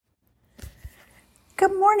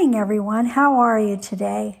Good morning, everyone. How are you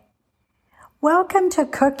today? Welcome to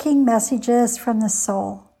Cooking Messages from the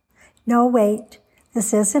Soul. No, wait,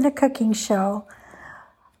 this isn't a cooking show,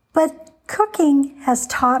 but cooking has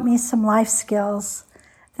taught me some life skills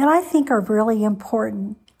that I think are really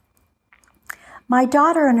important. My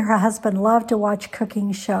daughter and her husband love to watch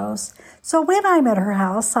cooking shows, so when I'm at her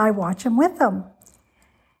house, I watch them with them.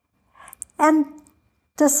 And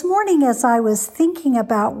this morning, as I was thinking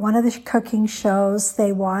about one of the cooking shows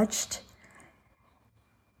they watched,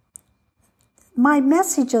 my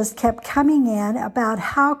messages kept coming in about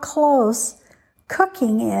how close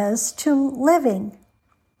cooking is to living.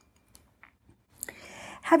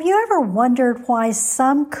 Have you ever wondered why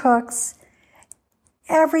some cooks,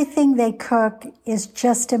 everything they cook is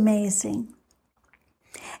just amazing?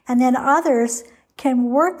 And then others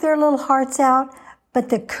can work their little hearts out, but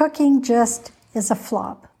the cooking just is a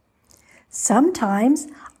flop. Sometimes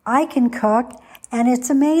I can cook and it's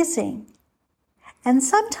amazing. And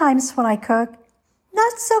sometimes when I cook,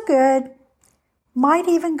 not so good, might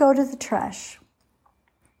even go to the trash.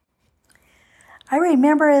 I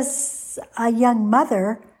remember as a young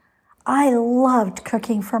mother, I loved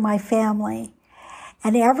cooking for my family.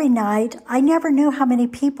 And every night, I never knew how many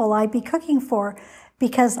people I'd be cooking for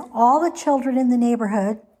because all the children in the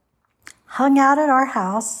neighborhood hung out at our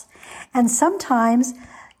house. And sometimes,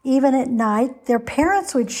 even at night, their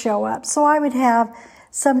parents would show up. So I would have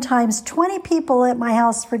sometimes 20 people at my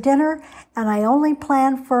house for dinner, and I only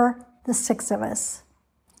planned for the 6 of us.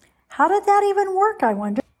 How did that even work, I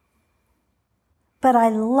wonder? But I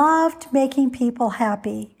loved making people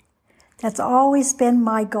happy. That's always been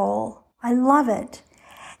my goal. I love it.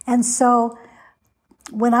 And so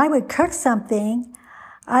when I would cook something,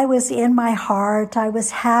 I was in my heart, I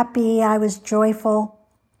was happy, I was joyful.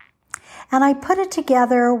 And I put it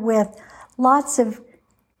together with lots of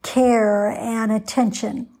care and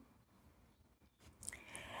attention.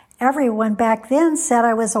 Everyone back then said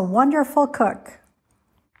I was a wonderful cook.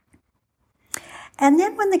 And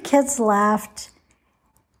then when the kids left,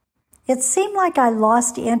 it seemed like I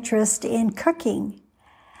lost interest in cooking.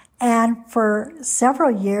 And for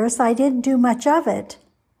several years, I didn't do much of it.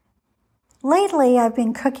 Lately, I've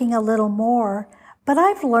been cooking a little more, but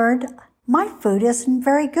I've learned my food isn't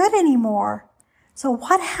very good anymore. So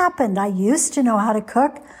what happened? I used to know how to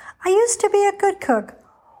cook. I used to be a good cook.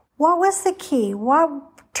 What was the key?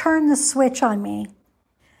 What turned the switch on me?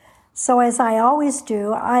 So as I always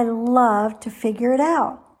do, I love to figure it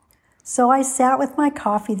out. So I sat with my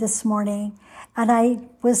coffee this morning and I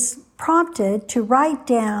was prompted to write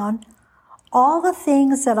down all the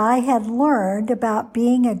things that I had learned about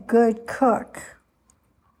being a good cook.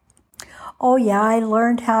 Oh yeah, I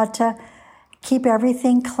learned how to keep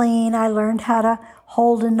everything clean. I learned how to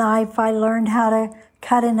hold a knife. I learned how to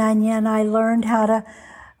cut an onion. I learned how to,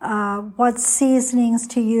 what seasonings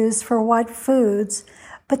to use for what foods.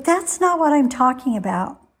 But that's not what I'm talking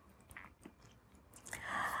about.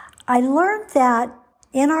 I learned that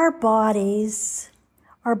in our bodies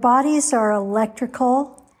are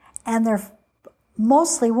electrical and they're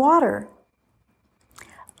mostly water.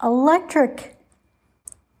 Electric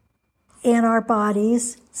in our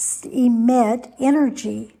bodies emit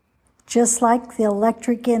energy, just like the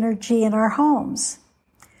electric energy in our homes.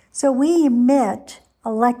 So we emit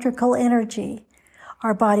electrical energy.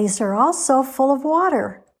 Our bodies are also full of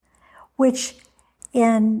water, which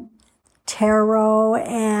in tarot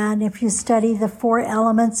and if you study the 4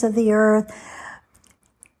 elements of the earth,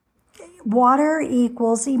 water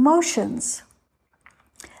equals emotions.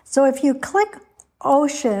 So if you click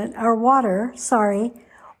water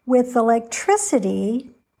with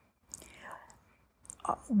electricity,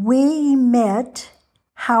 we emit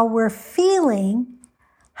how we're feeling,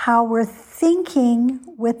 how we're thinking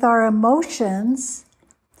with our emotions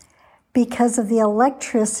because of the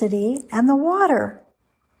electricity and the water.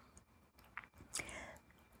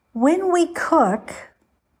 When we cook,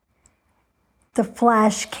 the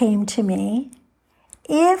flash came to me,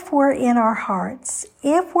 if we're in our hearts,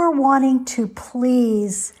 if we're wanting to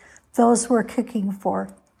please those we're cooking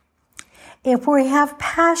for, if we have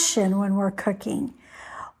passion when we're cooking,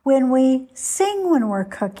 when we sing when we're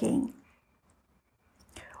cooking,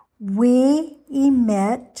 we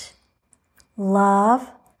emit love,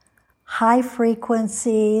 high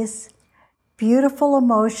frequencies, beautiful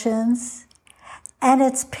emotions, and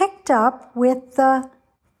it's picked up with the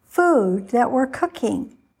food that we're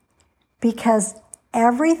cooking because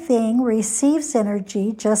everything receives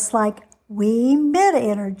energy just like we emit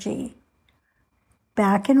energy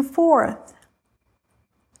back and forth.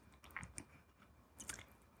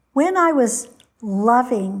 When I was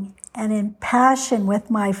loving and in passion with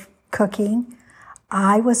my cooking,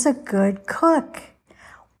 I was a good cook.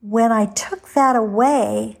 When I took that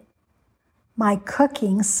away, my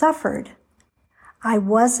cooking suffered. I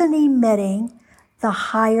wasn't emitting the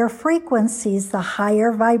higher frequencies, the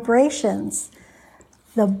higher vibrations.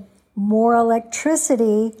 The more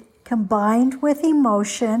electricity combined with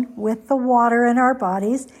emotion, with the water in our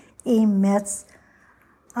bodies, emits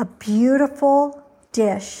a beautiful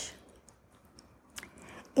dish.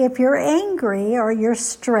 If you're angry or you're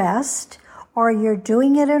stressed or you're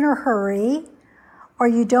doing it in a hurry or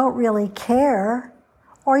you don't really care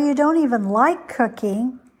or you don't even like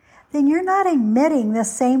cooking, then you're not emitting the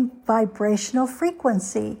same vibrational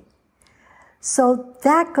frequency. So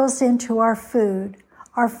that goes into our food.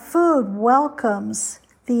 Our food welcomes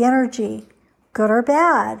the energy, good or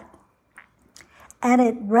bad, and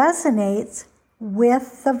it resonates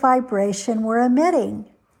with the vibration we're emitting.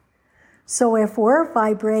 So if we're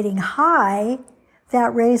vibrating high,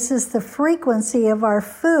 that raises the frequency of our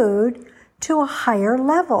food to a higher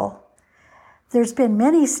level. There's been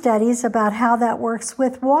many studies about how that works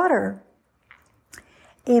with water.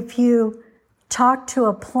 If you talk to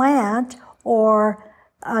a plant or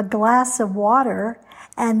a glass of water,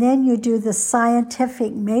 and then you do the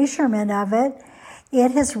scientific measurement of it,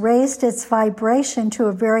 it has raised its vibration to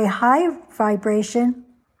a very high vibration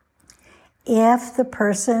if the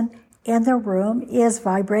person in the room is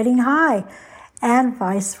vibrating high, and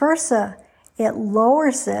vice versa. It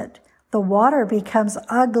lowers it. The water becomes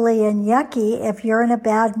ugly and yucky if you're in a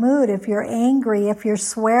bad mood, if you're angry, if you're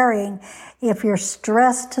swearing, if you're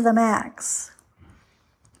stressed to the max.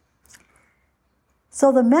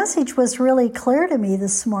 So the message was really clear to me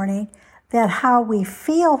this morning that how we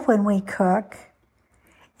feel when we cook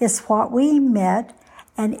is what we emit,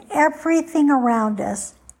 and everything around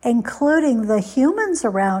us, including the humans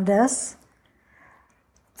around us,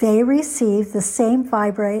 they receive the same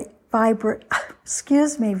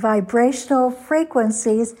vibrational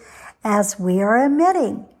frequencies as we are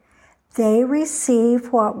emitting. They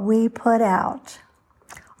receive what we put out.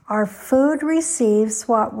 Our food receives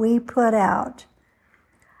what we put out.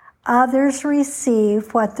 Others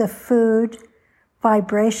receive what the food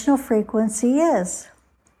vibrational frequency is.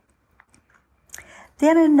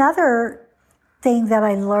 Then another thing that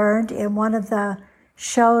I learned in one of the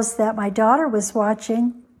shows that my daughter was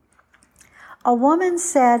watching, a woman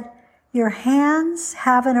said, "Your hands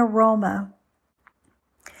have an aroma."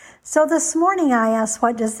 So this morning I asked,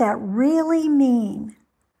 what does that really mean?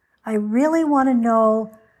 I really want to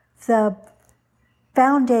know the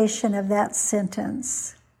foundation of that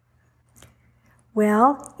sentence.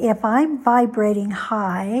 Well, if I'm vibrating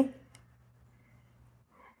high,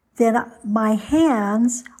 then my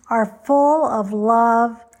hands are full of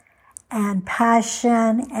love and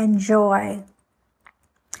passion and joy.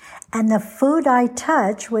 And the food I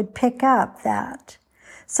touch would pick up that.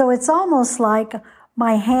 So it's almost like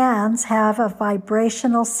my hands have a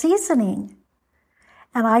vibrational seasoning.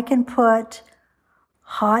 And I can put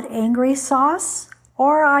hot, angry sauce,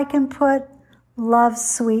 or I can put love,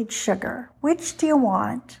 sweet sugar. Which do you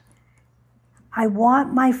want? I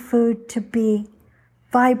want my food to be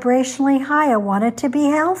vibrationally high. I want it to be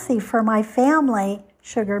healthy for my family.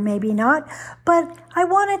 Sugar maybe not, but I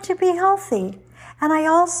want it to be healthy. And I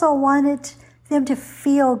also wanted them to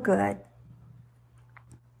feel good.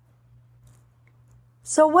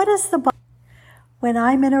 So what is the Bible? When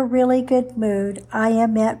I'm in a really good mood, I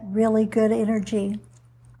emit really good energy.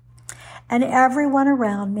 And everyone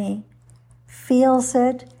around me feels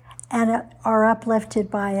it and are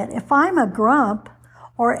uplifted by it. If I'm a grump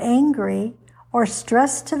or angry or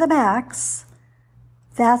stressed to the max,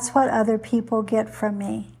 that's what other people get from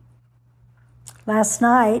me. Last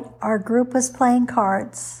night, our group was playing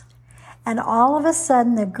cards, and all of a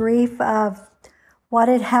sudden the grief of what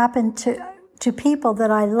had happened to people that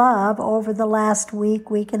I love over the last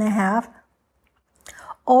week and a half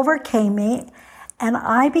overcame me, and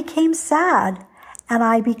I became sad, and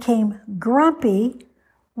I became grumpy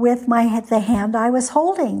with the hand I was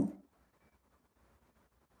holding.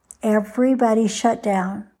 Everybody shut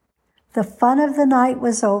down. The fun of the night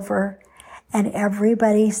was over, and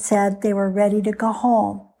everybody said they were ready to go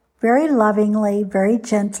home. Very lovingly, very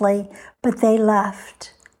gently, but they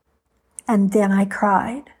left. And then I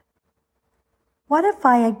cried. What if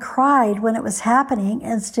I had cried when it was happening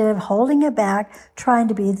instead of holding it back, trying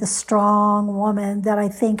to be the strong woman that I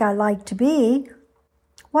think I like to be?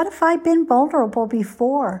 What if I'd been vulnerable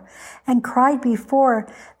before and cried before?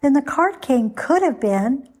 Then the card game could have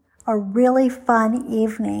been a really fun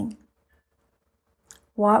evening.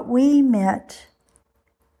 What we emit,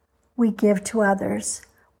 we give to others,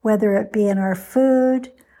 whether it be in our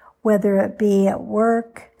food, whether it be at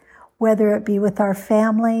work, whether it be with our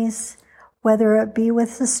families, whether it be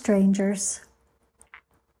with the strangers.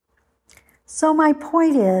 So my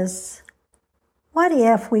point is, what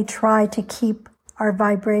if we try to keep our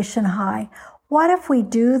vibration high? What if we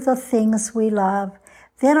do the things we love?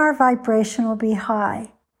 Then our vibration will be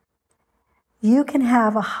high. You can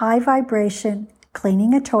have a high vibration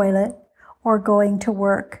cleaning a toilet or going to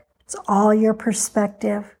work. It's all your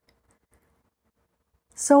perspective.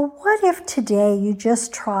 So what if today you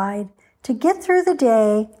just tried to get through the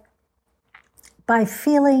day by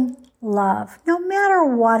feeling love, no matter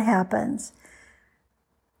what happens?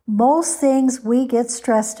 Most things we get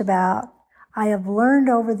stressed about, I have learned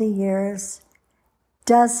over the years,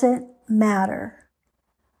 doesn't matter.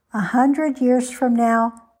 100 years from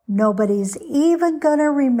now, nobody's even going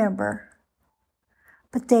to remember.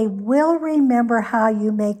 But they will remember how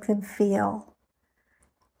you make them feel.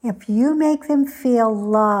 If you make them feel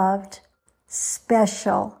loved,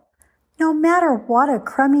 special, no matter what a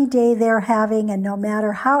crummy day they're having and no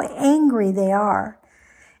matter how angry they are,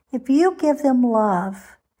 if you give them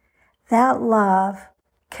love, that love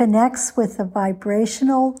connects with the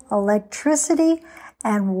vibrational electricity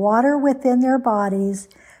and water within their bodies,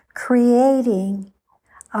 creating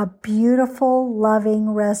a beautiful, loving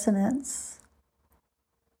resonance.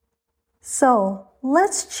 So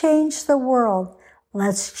let's change the world.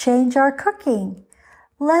 Let's change our cooking.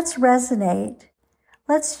 Let's resonate.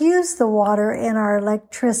 Let's use the water in our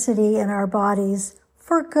electricity in our bodies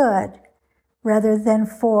for good rather than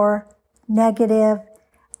for negative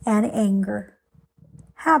and anger.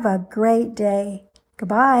 Have a great day.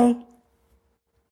 Goodbye.